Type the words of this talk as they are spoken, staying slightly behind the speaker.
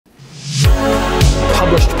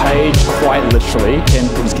page quite literally can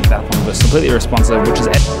just get that one of us completely responsive, which is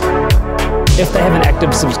if they have an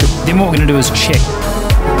active subscription. Then what we're going to do is check.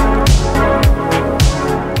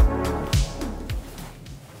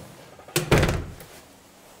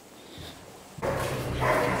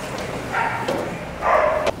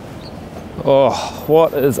 Oh,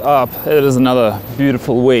 what is up? It is another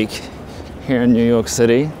beautiful week here in New York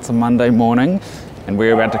City. It's a Monday morning and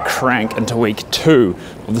we're about to crank into week 2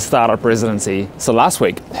 of the startup residency. So last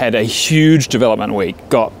week had a huge development week,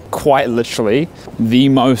 got quite literally the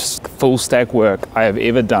most full stack work I have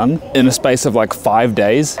ever done in a space of like 5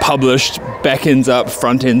 days. Published, back ends up,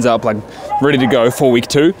 front ends up, like ready to go for week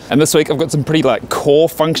 2. And this week I've got some pretty like core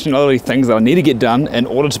functionality things that I need to get done in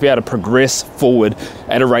order to be able to progress forward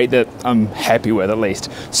at a rate that I'm happy with at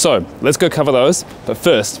least. So let's go cover those. But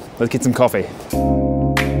first, let's get some coffee.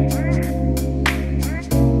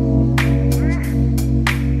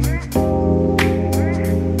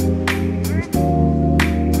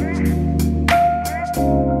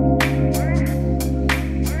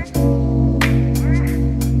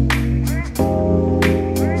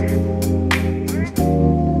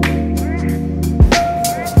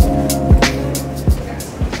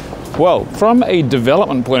 Well, from a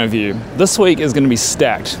development point of view, this week is going to be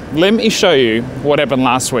stacked. Let me show you what happened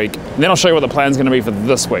last week, and then I'll show you what the plan is going to be for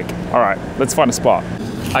this week. All right, let's find a spot.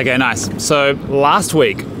 Okay, nice. So last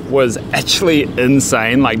week was actually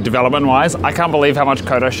insane, like development-wise. I can't believe how much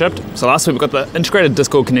code I shipped. So last week we got the integrated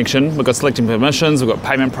Discord connection, we got selecting permissions, we got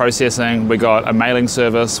payment processing, we got a mailing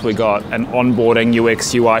service, we got an onboarding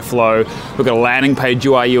UX UI flow, we got a landing page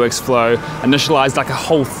UI UX flow, initialized like a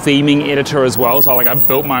whole theming editor as well. So like I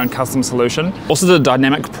built my own custom solution. Also did a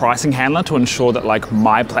dynamic pricing handler to ensure that like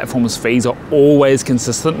my platform's fees are always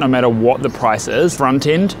consistent no matter what the price is. Front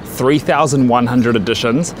end, 3,100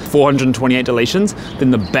 additions, 428 deletions.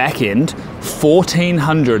 Then the back end,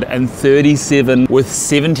 1,437 with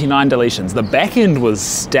 79 deletions. The back end was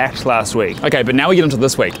stacked last week. Okay, but now we get into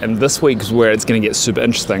this week, and this week is where it's gonna get super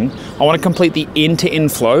interesting. I wanna complete the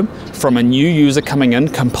end-to-end flow from a new user coming in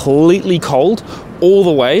completely cold all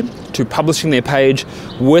the way to publishing their page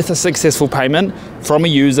with a successful payment from a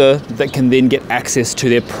user that can then get access to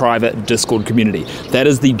their private Discord community. That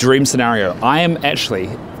is the dream scenario. I am actually,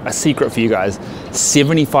 a secret for you guys,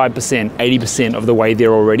 75%, 80% of the way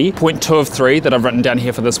there already. Point 2 of 3 that I've written down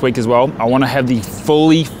here for this week as well. I want to have the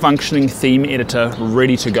fully functioning theme editor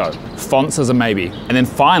ready to go. Fonts is a maybe. And then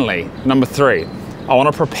finally, number 3, I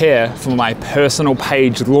want to prepare for my personal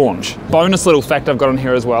page launch. Bonus little fact I've got on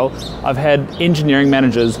here as well. I've had engineering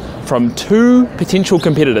managers from 2 potential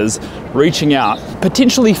competitors reaching out,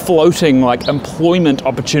 potentially floating like employment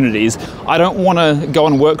opportunities. I don't want to go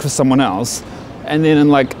and work for someone else and then in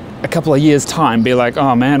like a couple of years time be like,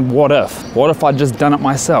 oh man, what if I'd just done it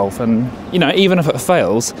myself? And you know, even if it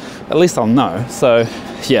fails, at least I'll know. So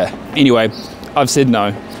yeah, anyway, I've said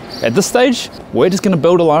no. At this stage, we're just gonna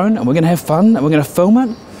build alone and we're gonna have fun and we're gonna film it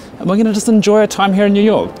and we're gonna just enjoy our time here in New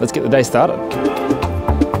York. Let's get the day started.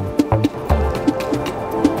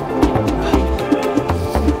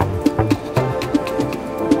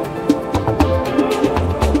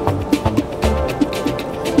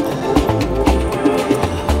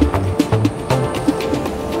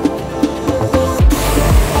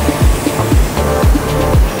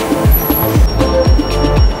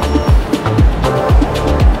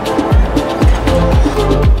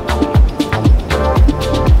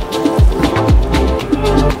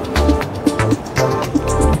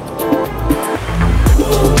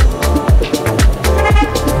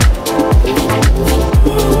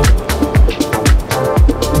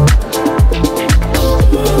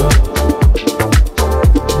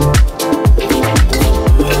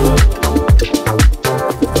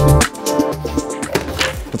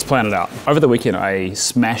 Plan it out. Over the weekend, I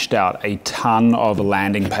smashed out a ton of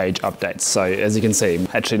landing page updates. So as you can see,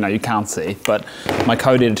 actually no, you can't see, but my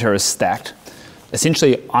code editor is stacked.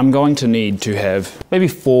 Essentially, I'm going to need to have maybe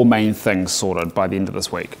 4 main things sorted by the end of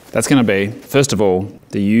this week. That's gonna be, first of all,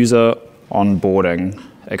 the user onboarding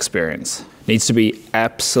experience. Needs to be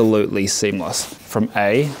absolutely seamless from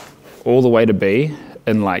A all the way to B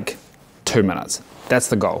in like 2 minutes. That's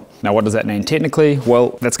the goal. Now, what does that mean technically?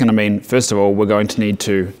 Well, that's gonna mean, first of all, we're going to need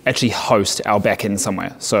to actually host our backend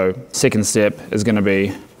somewhere. So second step is gonna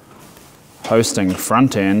be hosting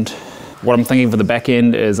front end. What I'm thinking for the back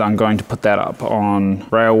end is I'm going to put that up on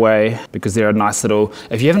Railway because they're a nice little,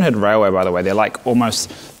 if you haven't heard Railway, by the way, they're like almost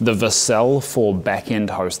the Vercel for back end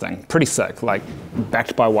hosting. Pretty sick, like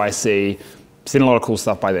backed by YC, seen a lot of cool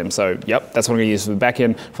stuff by them. So yep, that's what I'm gonna use for the back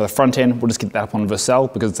end. For the front end, we'll just get that up on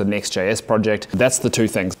Vercel because it's a Next.js project. That's the two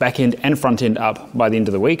things, back end and front end up by the end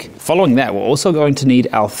of the week. Following that, we're also going to need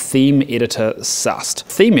our theme editor SUST.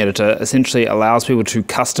 Theme editor essentially allows people to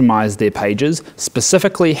customize their pages,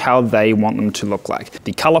 specifically how they want them to look like.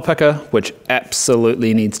 The color picker, which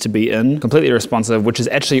absolutely needs to be in, completely responsive, which is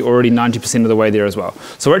actually already 90% of the way there as well.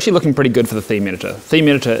 So we're actually looking pretty good for the theme editor. Theme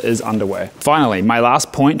editor is underway. Finally, my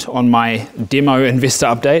last point on my demo investor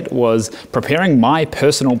update was preparing my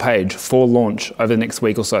personal page for launch over the next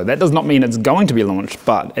week or so. That does not mean it's going to be launched,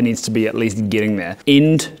 but it needs to be at least getting there.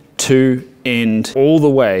 End to end, all the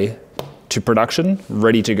way to production,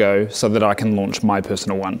 ready to go so that I can launch my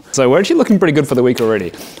personal one. So we're actually looking pretty good for the week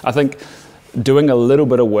already. I think doing a little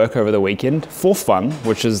bit of work over the weekend for fun,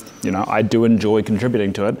 which is, I do enjoy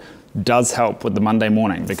contributing to it, does help with the Monday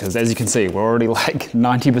morning, because as you can see, we're already like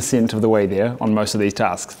 90% of the way there on most of these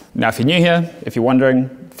tasks. Now, if you're new here, if you're wondering,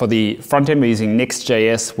 for the front end, we're using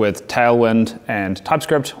Next.js with Tailwind and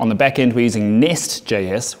TypeScript. On the back end, we're using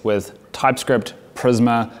Nest.js with TypeScript,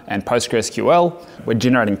 Prisma, and PostgreSQL. We're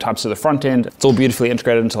generating types to the front end. It's all beautifully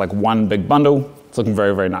integrated into like one big bundle. It's looking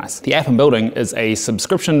very, very nice. The app I'm building is a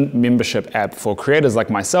subscription membership app for creators like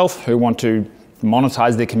myself who want to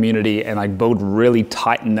monetize their community and like build really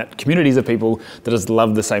tight-knit communities of people that just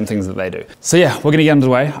love the same things that they do. So yeah, we're gonna get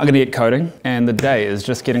underway. I'm gonna get coding, and the day is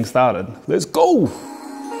just getting started. Let's go!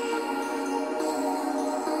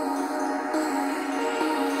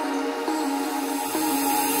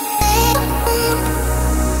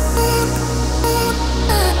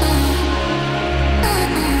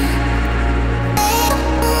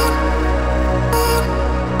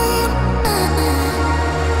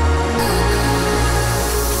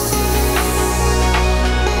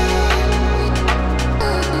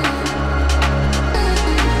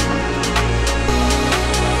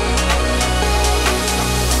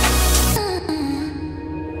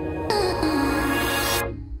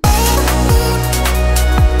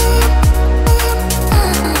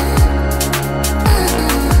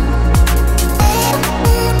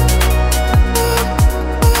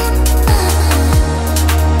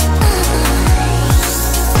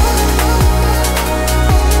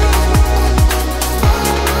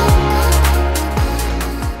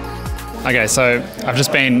 Okay, so I've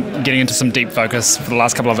just been getting into some deep focus for the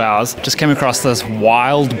last couple of hours. Just came across this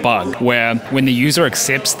wild bug where when the user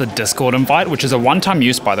accepts the Discord invite, which is a one-time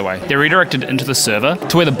use by the way, they're redirected into the server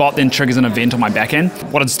to where the bot then triggers an event on my backend.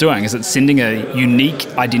 What it's doing is it's sending a unique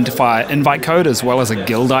identifier invite code as well as a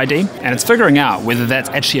guild ID, and it's figuring out whether that's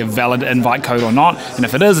actually a valid invite code or not. And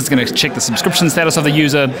if it is, it's going to check the subscription status of the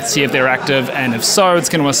user, see if they're active, and if so, it's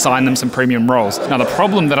going to assign them some premium roles. Now the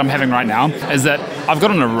problem that I'm having right now is that I've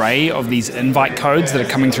got an array of these invite codes that are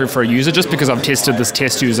coming through for a user just because I've tested this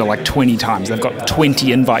test user like 20 times. They've got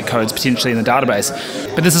 20 invite codes potentially in the database.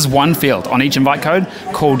 But this is one field on each invite code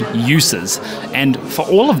called uses. And for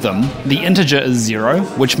all of them, the integer is 0,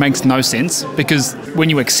 which makes no sense because when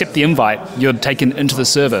you accept the invite, you're taken into the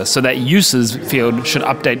server. So that uses field should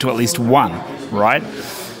update to at least 1, right?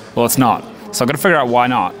 Well, it's not. So I've got to figure out why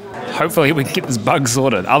not. Hopefully we can get this bug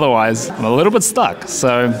sorted. Otherwise, I'm a little bit stuck.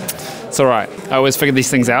 So it's all right. I always figure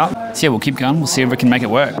these things out. So yeah, we'll keep going. We'll see if we can make it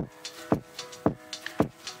work.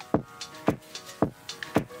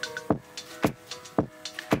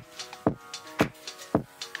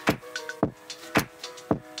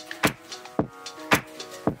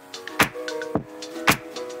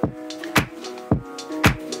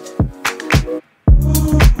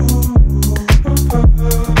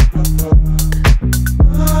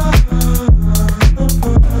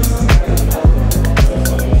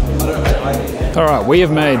 Alright, we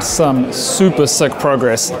have made some super sick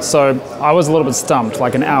progress. So I was a little bit stumped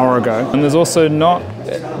like an hour ago, and there's also not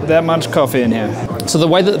that much coffee in here. So the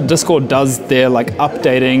way that Discord does their like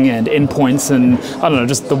updating and endpoints and I don't know,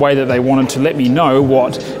 just the way that they wanted to let me know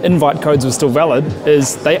what invite codes were still valid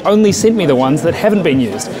is they only sent me the ones that haven't been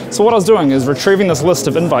used. So what I was doing is retrieving this list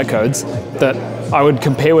of invite codes that I would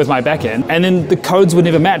compare with my backend, and then the codes would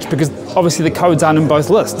never match because obviously the codes aren't in both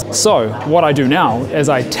lists. So what I do now is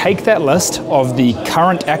I take that list of the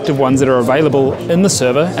current active ones that are available in the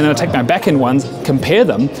server, and then I take my backend ones, compare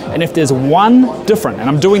them, and if there's one different, and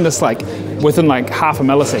I'm doing this like within like half a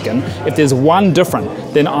millisecond, if there's one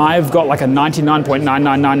different, then I've got like a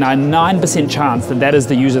 99.99999% chance that that is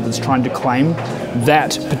the user that's trying to claim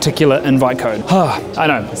that particular invite code. I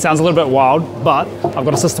know, it sounds a little bit wild, but I've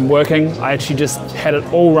got a system working. I actually just had it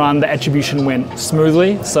all run. The attribution went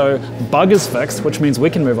smoothly. So bug is fixed, which means we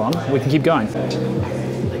can move on. We can keep going.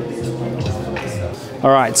 All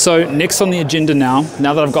right, so next on the agenda now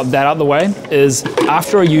that I've got that out of the way, is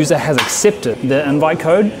after a user has accepted the invite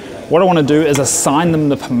code, what I want to do is assign them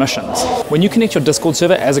the permissions. When you connect your Discord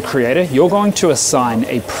server as a creator, you're going to assign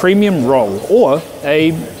a premium role or a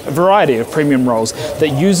variety of premium roles that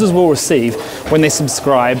users will receive when they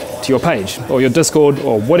subscribe to your page or your Discord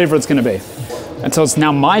or whatever it's going to be. And so it's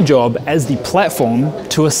now my job as the platform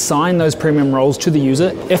to assign those premium roles to the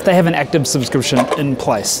user if they have an active subscription in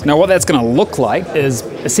place. Now what that's going to look like is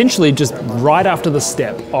essentially just right after the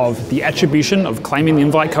step of the attribution of claiming the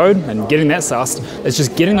invite code and getting that sussed, it's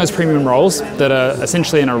just getting those premium roles that are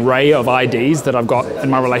essentially an array of IDs that I've got in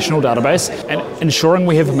my relational database and ensuring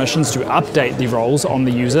we have permissions to update the roles on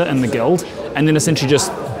the user in the guild, and then essentially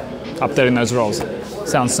just updating those roles.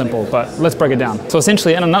 Sounds simple, but let's break it down. So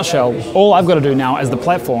essentially, in a nutshell, all I've got to do now as the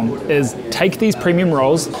platform is take these premium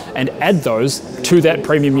roles and add those to that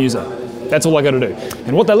premium user. That's all I got to do.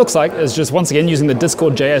 And what that looks like is just, once again, using the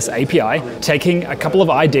Discord.js API, taking a couple of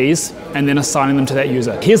IDs and then assigning them to that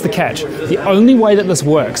user. Here's the catch. The only way that this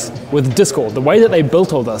works with Discord, the way that they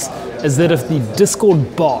built all this, is that if the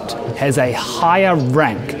Discord bot has a higher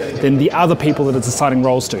rank than the other people that it's assigning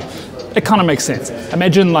roles to. It kind of makes sense.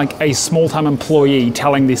 Imagine like a small-time employee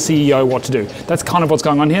telling the CEO what to do. That's kind of what's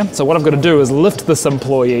going on here. So what I've got to do is lift this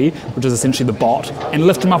employee, which is essentially the bot, and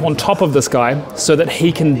lift him up on top of this guy so that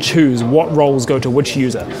he can choose what roles go to which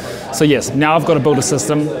user. So yes, now I've got to build a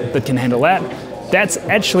system that can handle that. That's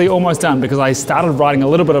actually almost done because I started writing a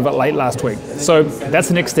little bit of it late last week. So that's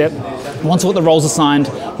the next step. Once I've got the roles assigned,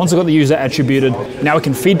 once I've got the user attributed, now I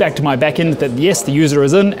can feed back to my backend that yes, the user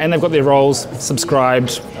is in and they've got their roles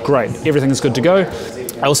subscribed. Great, everything is good to go.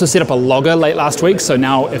 I also set up a logger late last week, so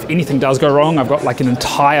now if anything does go wrong, I've got like an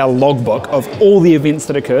entire logbook of all the events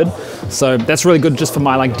that occurred. So that's really good just for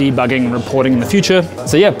my like debugging and reporting in the future.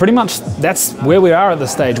 So yeah, pretty much that's where we are at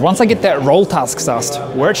this stage. Once I get that role task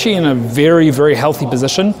sussed, we're actually in a very, very healthy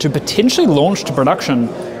position to potentially launch to production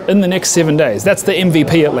in the next 7 days. That's the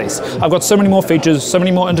MVP at least. I've got so many more features, so many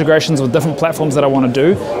more integrations with different platforms that I want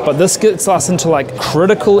to do, but this gets us into like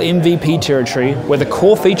critical MVP territory where the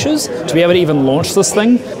core features to be able to even launch this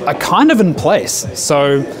thing are kind of in place.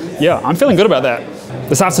 So yeah, I'm feeling good about that.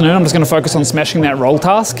 This afternoon, I'm just going to focus on smashing that role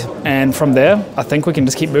task, and from there, I think we can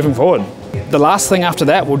just keep moving forward. The last thing after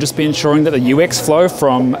that will just be ensuring that the UX flow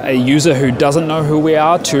from a user who doesn't know who we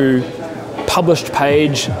are to published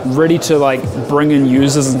page, ready to like bring in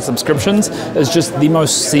users and subscriptions, is just the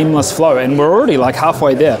most seamless flow. And we're already like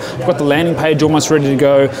halfway there. I've got the landing page almost ready to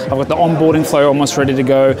go. I've got the onboarding flow almost ready to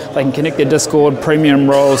go. They can connect their Discord, premium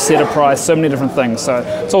roles, set a price, so many different things. So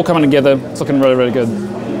it's all coming together. It's looking really, really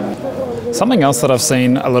good. Something else that I've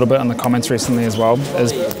seen a little bit in the comments recently as well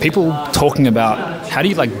is people talking about how do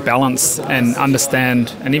you like balance and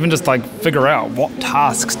understand and even just like figure out what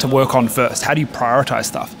tasks to work on first? How do you prioritize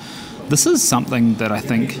stuff? This is something that I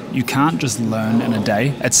think you can't just learn in a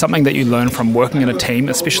day. It's something that you learn from working in a team,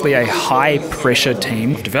 especially a high pressure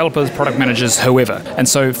team, developers, product managers, whoever. And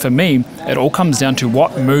so for me, it all comes down to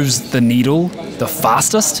what moves the needle the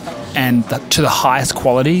fastest and to the highest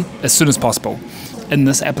quality as soon as possible. In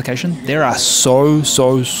this application, there are so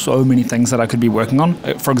many things that I could be working on.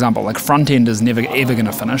 For example, like front end is never ever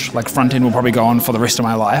gonna finish. Like front end will probably go on for the rest of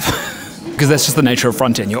my life. Because that's just the nature of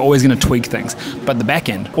front end. You're always going to tweak things. But the back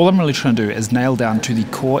end, all I'm really trying to do is nail down to the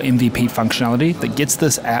core MVP functionality that gets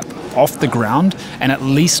this app off the ground and at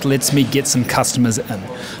least lets me get some customers in.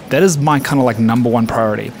 That is my kind of like number one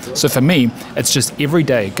priority. So for me, it's just every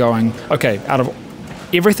day going, okay, out of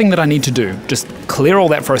everything that I need to do, just clear all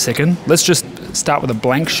that for a second. Let's just start with a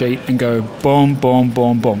blank sheet and go boom, boom,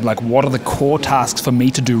 boom, boom. Like what are the core tasks for me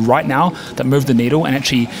to do right now that move the needle and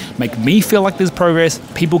actually make me feel like there's progress,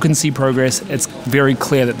 people can see progress, it's very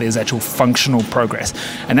clear that there's actual functional progress.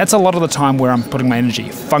 And that's a lot of the time where I'm putting my energy,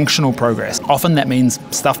 functional progress. Often that means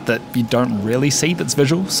stuff that you don't really see that's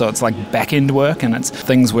visual, so it's like back-end work and it's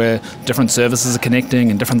things where different services are connecting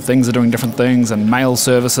and different things are doing different things and mail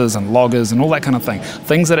services and loggers and all that kind of thing.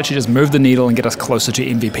 Things that actually just move the needle and get us closer to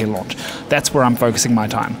MVP launch. That's where I'm focusing my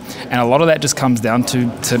time. And a lot of that just comes down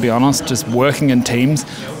to be honest, just working in teams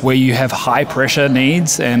where you have high pressure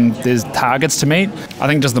needs and there's targets to meet. I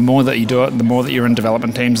think just the more that you do it, the more that you're in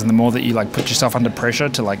development teams and the more that you like put yourself under pressure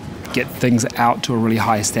to like get things out to a really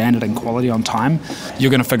high standard and quality on time,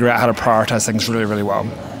 you're going to figure out how to prioritize things really, really well.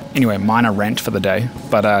 Anyway, minor rant for the day,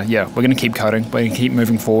 but yeah, we're going to keep coding, we're going to keep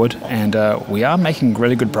moving forward, and we are making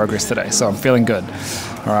really good progress today, so I'm feeling good.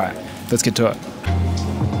 All right, let's get to it.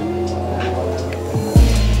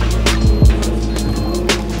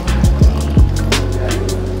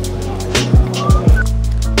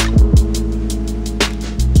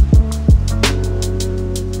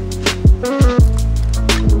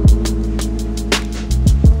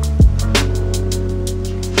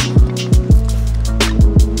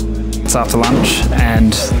 minutes after lunch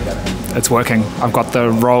and it's working. I've got the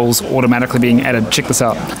roles automatically being added. Check this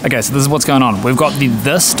out. Okay, so this is what's going on. We've got the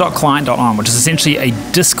this.client.on, which is essentially a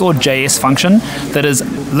Discord.js function that is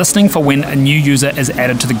listening for when a new user is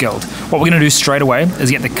added to the guild. What we're going to do straight away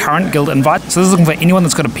is get the current guild invite. So this is looking for anyone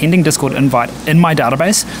that's got a pending Discord invite in my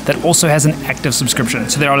database that also has an active subscription,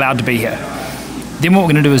 so they're allowed to be here. Then what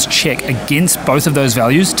we're going to do is check against both of those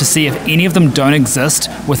values to see if any of them don't exist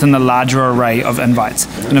within the larger array of invites.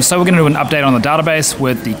 And if so, we're going to do an update on the database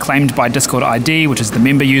with the claimed by Discord ID, which is the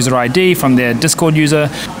member user ID from their Discord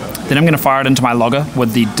user. Then I'm going to fire it into my logger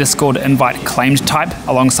with the Discord invite claimed type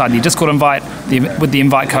alongside the Discord invite with the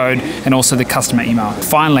invite code and also the customer email.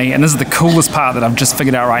 Finally, and this is the coolest part that I've just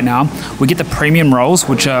figured out right now, we get the premium roles,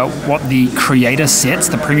 which are what the creator sets,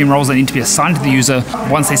 the premium roles that need to be assigned to the user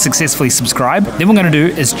once they successfully subscribe. Then what we're going to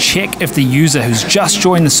do is check if the user who's just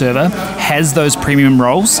joined the server has those premium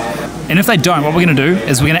roles. And if they don't, what we're going to do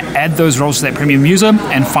is we're going to add those roles to that premium user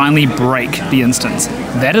and finally break the instance.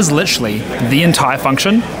 That is literally the entire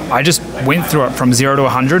function. I just went through it from 0 to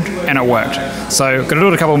 100 and it worked. So going to do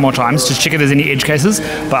it a couple more times, just check if there's any edge cases.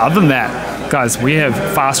 But other than that, guys, we have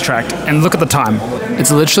fast tracked and look at the time.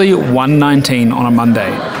 It's literally 1:19 on a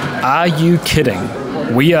Monday. Are you kidding?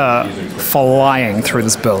 We are flying through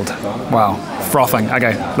this build. Wow, frothing.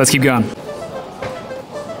 Okay, let's keep going.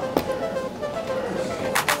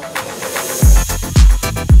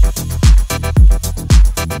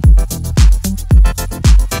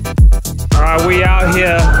 We out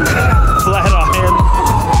here, flat iron,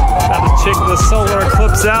 about to check the solar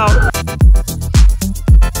eclipse out.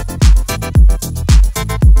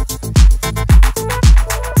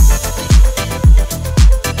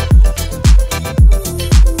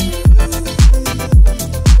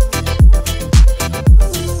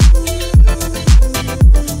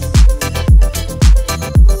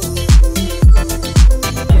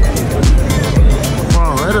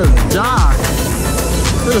 Wow, it is dark.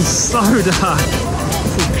 It is so dark.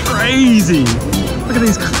 This is crazy. Look at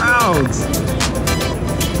these clouds.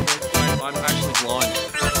 I'm actually blind.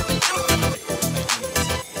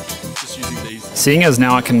 Just using these. Seeing as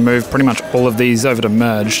now I can move pretty much all of these over to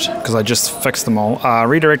merged because I just fixed them all.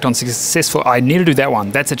 Redirect on successful. I need to do that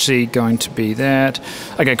one. That's actually going to be that.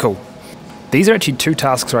 Okay, cool. These are actually two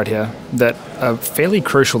tasks right here that are fairly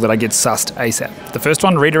crucial that I get sussed ASAP. The first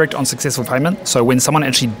one, redirect on successful payment. So when someone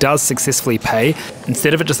actually does successfully pay,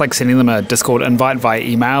 instead of it just like sending them a Discord invite via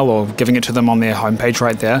email or giving it to them on their homepage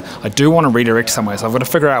right there, I do want to redirect somewhere. So I've got to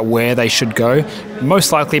figure out where they should go.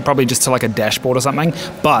 Most likely probably just to like a dashboard or something.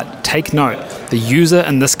 But take note, the user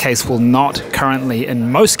in this case will not currently,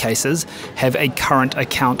 in most cases, have a current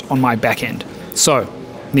account on my backend. So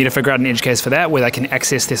need to figure out an edge case for that where they can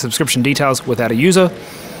access their subscription details without a user.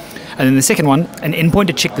 And then the second one, an endpoint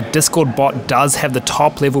to check the Discord bot does have the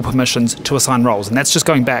top level permissions to assign roles. And that's just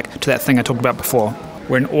going back to that thing I talked about before,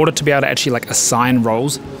 where in order to be able to actually like assign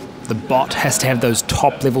roles, the bot has to have those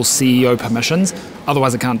top level CEO permissions,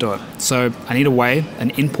 otherwise it can't do it. So I need a way,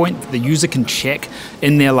 an endpoint the user can check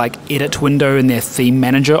in their like edit window in their theme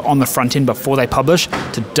manager on the front end before they publish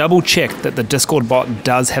to double check that the Discord bot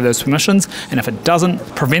does have those permissions, and if it doesn't,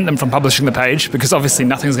 prevent them from publishing the page because obviously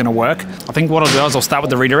nothing's going to work. I think what I'll do is I'll start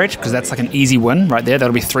with the redirect because that's like an easy win right there.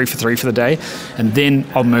 That'll be 3 for 3 for the day, and then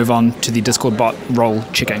I'll move on to the Discord bot role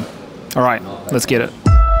checking. All right, let's get it.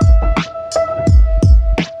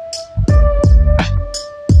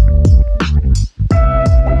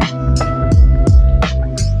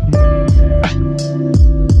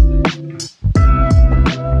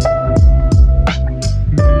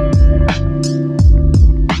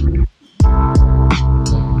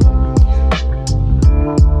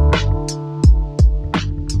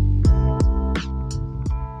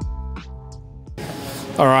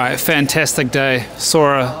 All right, fantastic day.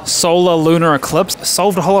 Saw a solar lunar eclipse,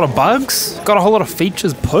 solved a whole lot of bugs, got a whole lot of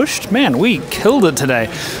features pushed. Man, we killed it today.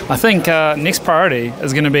 I think next priority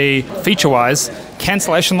is going to be feature-wise,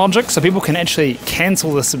 cancellation logic, so people can actually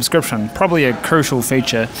cancel the subscription. Probably a crucial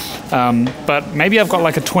feature, but maybe I've got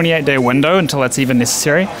like a 28-day window until that's even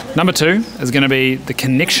necessary. Number 2 is going to be the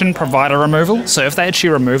connection provider removal. So if they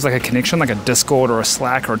actually remove like a connection, like a Discord or a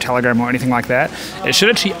Slack or a Telegram or anything like that, it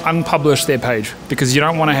should actually unpublish their page because you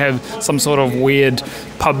don't want to have some sort of weird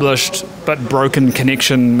published but broken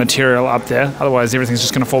connection material up there. Otherwise, everything's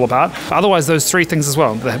just going to fall apart. Otherwise, those 3 things as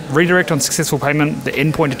well. The redirect on successful payment, the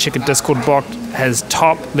endpoint to check a Discord bot has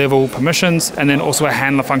top level permissions, and then also a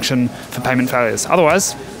handler function for payment failures.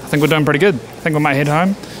 Otherwise, I think we're doing pretty good. I think we might head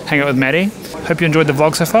home, hang out with Maddie. Hope you enjoyed the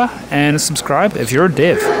vlog so far, and subscribe if you're a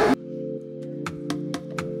dev.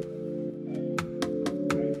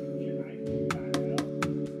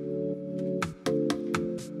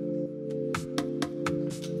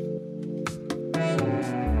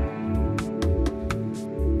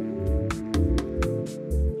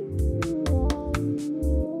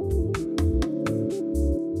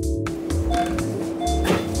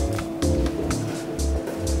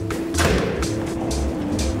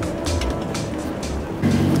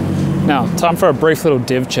 Now, time for a brief little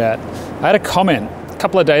dev chat. I had a comment a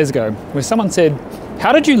couple of days ago where someone said,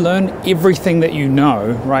 how did you learn everything that you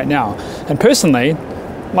know right now? And personally,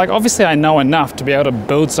 like obviously I know enough to be able to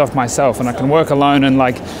build stuff myself, and I can work alone, and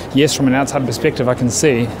like, yes, from an outside perspective, I can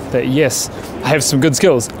see that yes, I have some good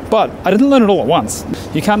skills, but I didn't learn it all at once.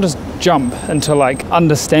 You can't just jump into like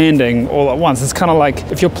understanding all at once. It's kind of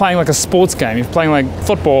like if you're playing like a sports game, you're playing like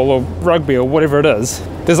football or rugby or whatever it is,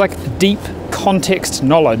 there's like deep context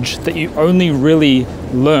knowledge that you only really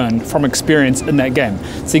learn from experience in that game.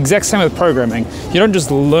 It's the exact same with programming. You don't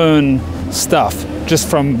just learn stuff just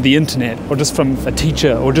from the internet or just from a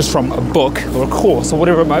teacher or just from a book or a course or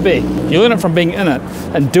whatever it might be. You learn it from being in it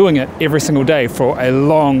and doing it every single day for a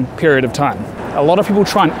long period of time. A lot of people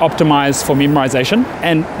try and optimize for memorization,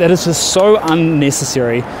 and that is just so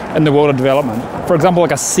unnecessary in the world of development. For example,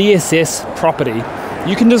 like a CSS property,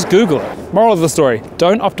 you can just Google it. Moral of the story,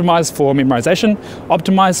 don't optimize for memorization,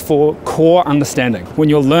 optimize for core understanding. When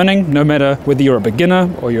you're learning, no matter whether you're a beginner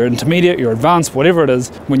or you're intermediate, you're advanced, whatever it is,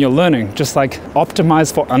 when you're learning, just like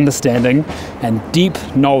optimize for understanding and deep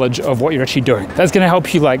knowledge of what you're actually doing. That's gonna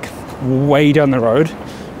help you like way down the road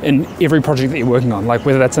in every project that you're working on, like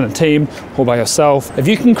whether that's in a team or by yourself. If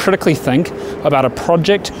you can critically think about a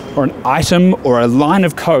project or an item or a line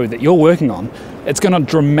of code that you're working on, it's gonna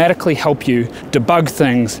dramatically help you debug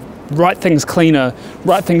things, write things cleaner,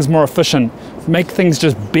 write things more efficient, make things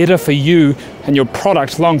just better for you and your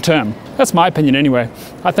product long term. That's my opinion anyway.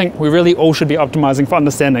 I think we really all should be optimizing for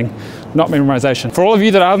understanding, not memorization. For all of you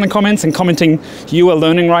that are in the comments and commenting you are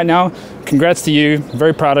learning right now, congrats to you, I'm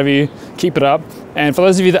very proud of you, keep it up. And for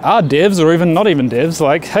those of you that are devs or even not even devs,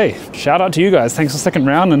 like, hey, shout out to you guys. Thanks for sticking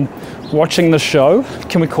around and watching the show.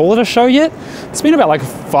 Can we call it a show yet? It's been about like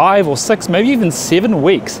 5 or 6, maybe even 7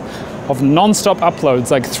 weeks of non-stop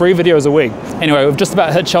uploads, like 3 videos a week. Anyway, we've just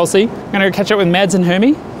about hit Chelsea. I'm gonna go catch up with Mads and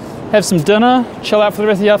Hermie, have some dinner, chill out for the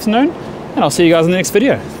rest of the afternoon, and I'll see you guys in the next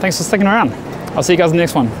video. Thanks for sticking around. I'll see you guys in the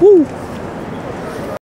next one. Woo!